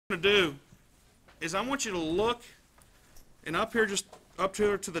going to do is I want you to look, and up here, just up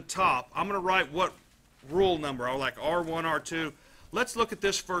here to the top, I'm going to write what rule number, I like R1, R2. Let's look at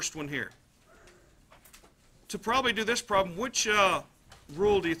this first one here. To probably do this problem, which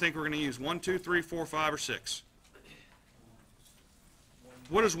rule do you think we're going to use? 1, 2, 3, 4, 5, or 6?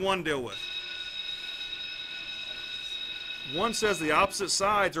 What does 1 deal with? 1 says the opposite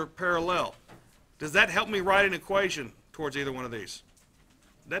sides are parallel. Does that help me write an equation towards either one of these?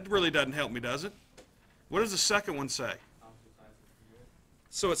 That really doesn't help me, does it? What does the second one say?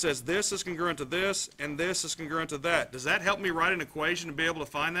 So it says this is congruent to this, and this is congruent to that. Does that help me write an equation and be able to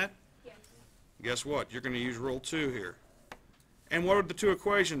find that? Yes. Guess what? You're going to use rule 2 here. And what are the two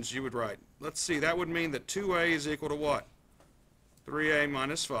equations you would write? Let's see. That would mean that 2a is equal to what? 3a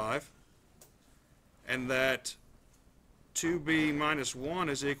minus 5. And that 2b minus 1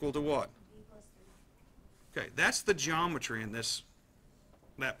 is equal to what? B plus 3. Okay, that's the geometry in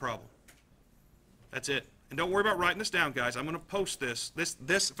that problem. That's it. And don't worry about writing this down, guys. I'm going to post this.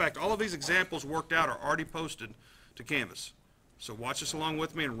 In fact, all of these examples worked out are already posted to Canvas. So watch this along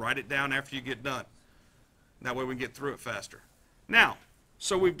with me and write it down after you get done. That way we can get through it faster. Now,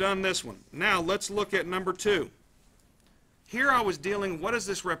 so we've done this one. Now let's look at number 2. Here I was dealing, what does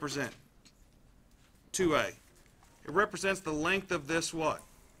this represent? 2a. It represents the length of this what?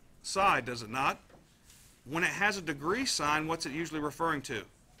 Side, does it not? When it has a degree sign, what's it usually referring to?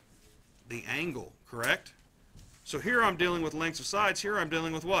 The angle, correct? So here I'm dealing with lengths of sides. Here I'm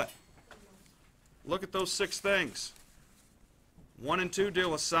dealing with what? Look at those 6 things. 1 and 2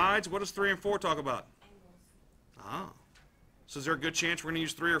 deal with sides. What does 3 and 4 talk about? Angles. Ah. So is there a good chance we're going to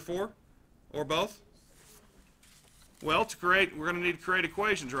use 3 or 4? Or both? Well, we're going to need to create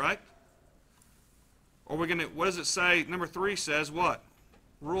equations, right? Or we're going to, what does it say? Number 3 says what?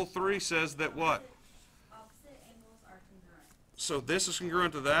 Rule 3 says that what? Opposite angles are congruent. So this is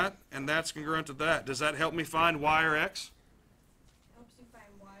congruent to that, and that's congruent to that. Does that help me find y or x? Helps you find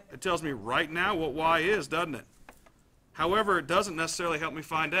y. It tells me right now what y is, doesn't it? However, it doesn't necessarily help me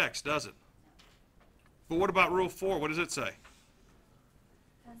find x, does it? But what about rule 4? What does it say?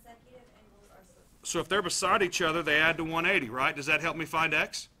 Consecutive angles are So if they're beside each other, they add to 180, right? Does that help me find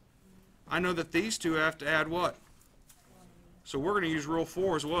x? I know that these two have to add what? So we're going to use rule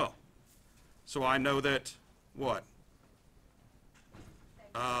 4 as well. So I know that what?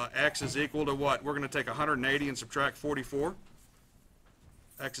 X is equal to what? We're going to take 180 and subtract 44.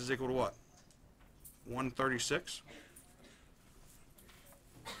 X is equal to what? 136.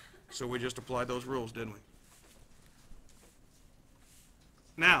 So we just applied those rules, didn't we?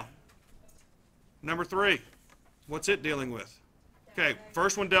 Now, number 3. What's it dealing with? Okay,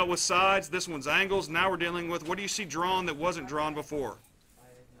 first one dealt with sides, this one's angles. Now we're dealing with, what do you see drawn that wasn't drawn before?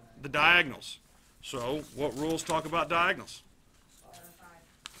 The diagonals. So what rules talk about diagonals?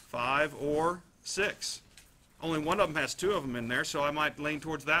 5 or 6. Only one of them has 2 of them in there, so I might lean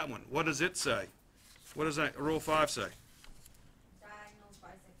towards that one. What does it say? What does that, rule 5 say? diagonals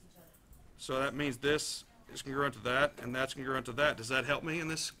bisect each other. So that means this is congruent to that, and that's congruent to that. Does that help me in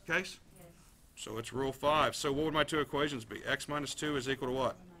this case? Yes. So it's rule 5. So what would my 2 equations be? X minus 2 is equal to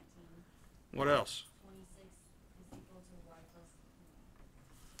what? 19. What else? 26 is equal to y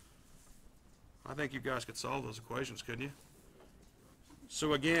plus. I think you guys could solve those equations, couldn't you?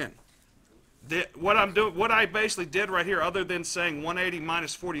 So again, what I basically did right here, other than saying 180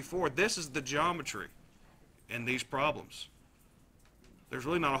 minus 44, this is the geometry in these problems. There's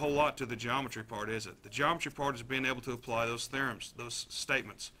really not a whole lot to the geometry part, is it? The geometry part is being able to apply those theorems, those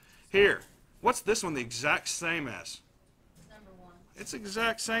statements. Here, what's this one the exact same as? Number 1. It's the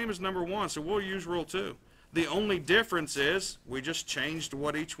exact same as number 1, so we'll use rule 2. The only difference is we just changed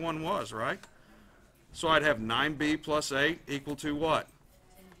what each one was, right? So I'd have 9b plus 8 equal to what?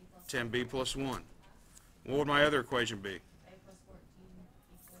 10b plus 1. What would my other equation be? A plus 14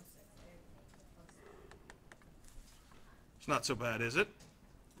 equals 6a plus. It's not so bad, is it?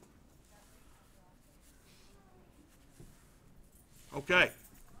 Okay.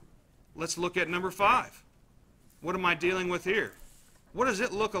 Let's look at number 5. What am I dealing with here? What does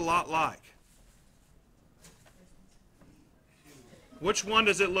it look a lot like? Which one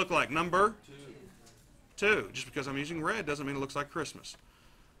does it look like? Number 2. Just because I'm using red doesn't mean it looks like Christmas.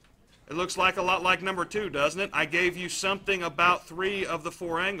 It looks like a lot like number 2, doesn't it? I gave you something about 3 of the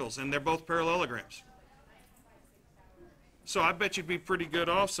 4 angles, and they're both parallelograms. So I bet you'd be pretty good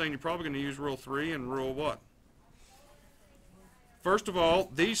off saying you're probably going to use rule 3 and rule what? First of all,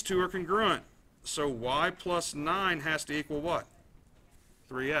 these two are congruent. So y plus 9 has to equal what?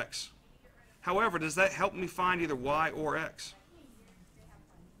 3x. However, does that help me find either y or x?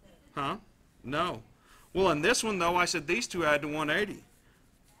 Huh? No. Well, in this one, though, I said these two add to 180.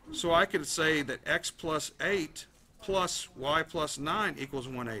 So I could say that x plus 8 plus y plus 9 equals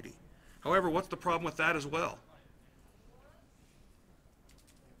 180. However, what's the problem with that as well?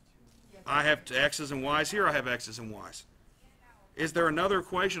 I have x's and y's here, I have x's and y's. Is there another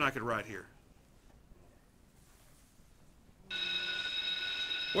equation I could write here?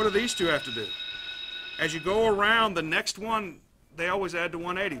 What do these two have to do? As you go around, the next one, they always add to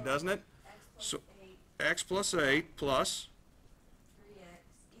 180, doesn't it? So x plus 8 plus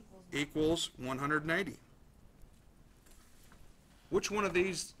 3x equals 180. Which one of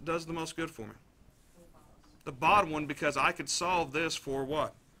these does the most good for me? The bottom one, because I could solve this for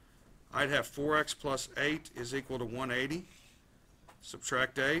what? I'd have 4x plus 8 is equal to 180.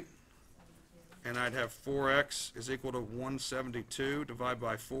 Subtract 8. And I'd have 4x is equal to 172. Divide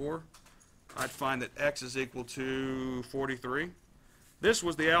by 4. I'd find that x is equal to 43. This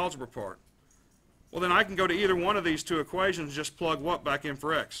was the algebra part. Well, then I can go to either one of these two equations and just plug what back in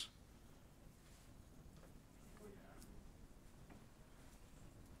for x?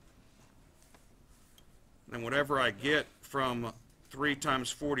 And whatever I get from 3 times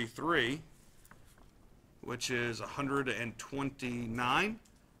 43, which is 129,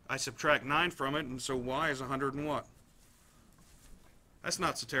 I subtract 9 from it, and so y is 100 and what? That's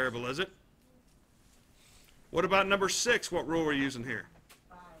not so terrible, is it? What about number 6? What rule are we using here?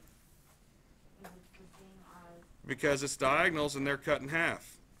 5. Because it's the same as Because it's diagonals and they're cut in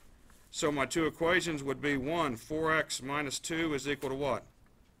half. So my two equations would be 1, 4x minus 2 is equal to what?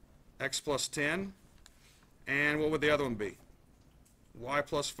 X plus 10. And what would the other one be? Y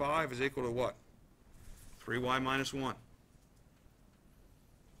plus 5 is equal to what? 3y minus 1.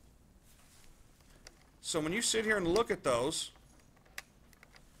 So when you sit here and look at those,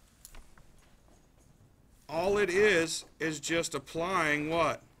 all it is just applying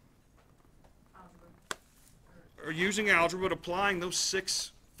what? algebra. Or using algebra, but applying those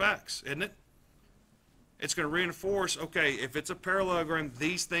 6 facts, isn't it? It's going to reinforce, okay, if it's a parallelogram,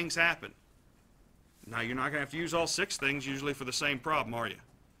 these things happen. Now, you're not going to have to use all 6 things usually for the same problem, are you?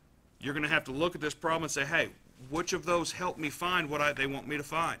 You're going to have to look at this problem and say, hey, which of those help me find what they want me to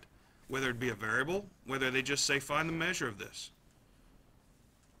find? Whether it be a variable, whether they just say find the measure of this.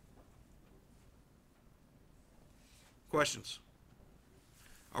 Questions?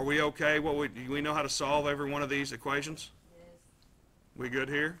 Are we okay? Do we know how to solve every one of these equations? Yes. We good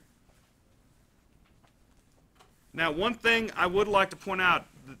here? Now, one thing I would like to point out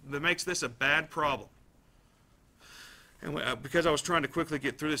that makes this a bad problem, and because I was trying to quickly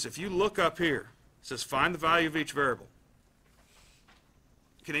get through this, if you look up here, it says find the value of each variable.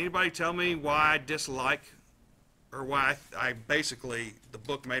 Can anybody tell me why I dislike, or why I basically, the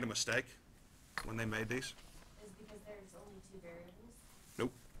book made a mistake when they made these? Is because there's only 2 variables.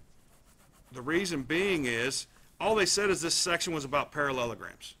 Nope. The reason being is, all they said is this section was about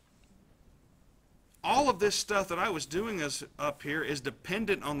parallelograms. All of this stuff that I was doing up here is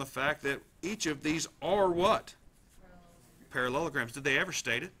dependent on the fact that each of these are what? Parallelograms. Did they ever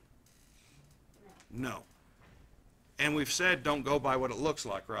state it? No. And we've said don't go by what it looks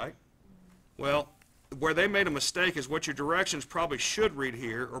like, right? Well, where they made a mistake is what your directions probably should read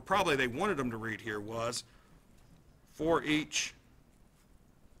here, or probably they wanted them to read here, was for each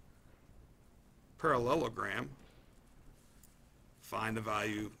parallelogram, find the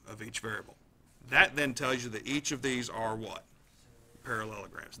value of each variable. That then tells you that each of these are what?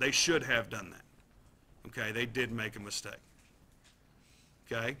 Parallelograms. They should have done that. Okay, they did make a mistake.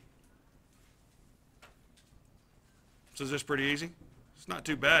 Okay? So is this pretty easy? It's not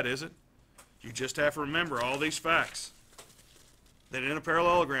too bad, is it? You just have to remember all these facts. That in a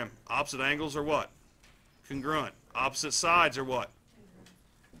parallelogram, opposite angles are what? Congruent. Opposite sides are what?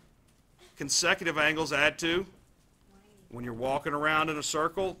 Consecutive angles add to? When you're walking around in a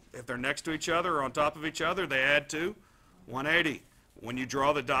circle, if they're next to each other or on top of each other, they add to 180. When you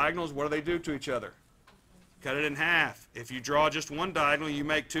draw the diagonals, what do they do to each other? Cut it in half. If you draw just one diagonal, you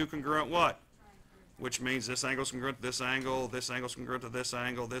make 2 congruent what? Which means this angle is congruent to this angle is congruent to this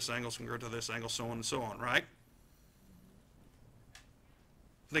angle is congruent to this angle, so on and so on, right?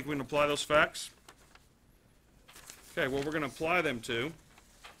 Think we can apply those facts? Okay, well, we're going to apply them to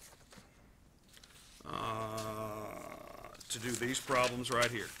do these problems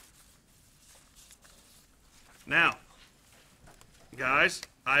right here. Now, guys,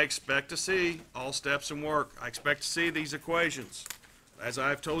 I expect to see all steps in work. I expect to see these equations. As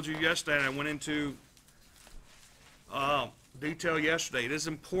I've told you yesterday, and I went into detail yesterday, it is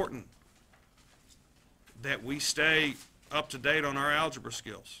important that we stay up to date on our algebra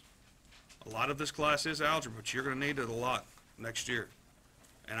skills. A lot of this class is algebra, but you're going to need it a lot next year.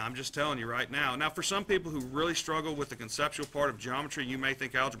 And I'm just telling you right now. Now, for some people who really struggle with the conceptual part of geometry, you may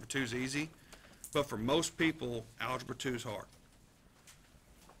think Algebra 2 is easy, but for most people, Algebra 2 is hard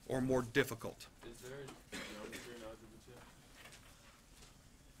or more difficult. Is there geometry in Algebra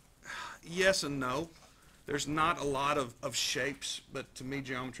 2? Yes and no. There's not a lot of shapes, but to me,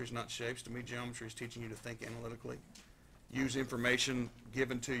 geometry is not shapes. To me, geometry is teaching you to think analytically, use information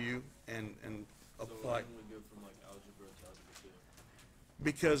given to you, and So apply. why didn't we go from like algebra to Algebra 2?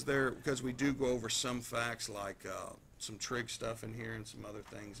 Because we do go over some facts like some trig stuff in here and some other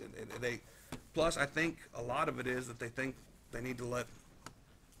things. And they, plus, I think a lot of it is that they think they need to let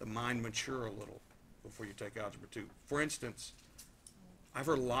the mind mature a little before you take Algebra 2. For instance, I've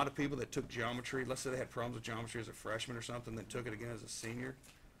heard a lot of people that took geometry, let's say they had problems with geometry as a freshman or something, then took it again as a senior.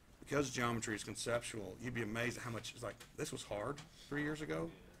 Because geometry is conceptual, you'd be amazed at how much, it's like, this was hard 3 years ago.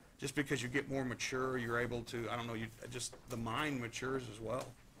 Just because you get more mature, you're able to, I don't know, the mind matures as well.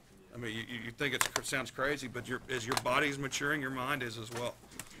 I mean, you think it sounds crazy, but as your body's maturing, your mind is as well.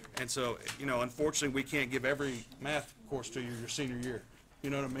 And so, unfortunately, we can't give every math course to you your senior year. You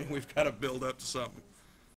know what I mean? We've got to build up to something.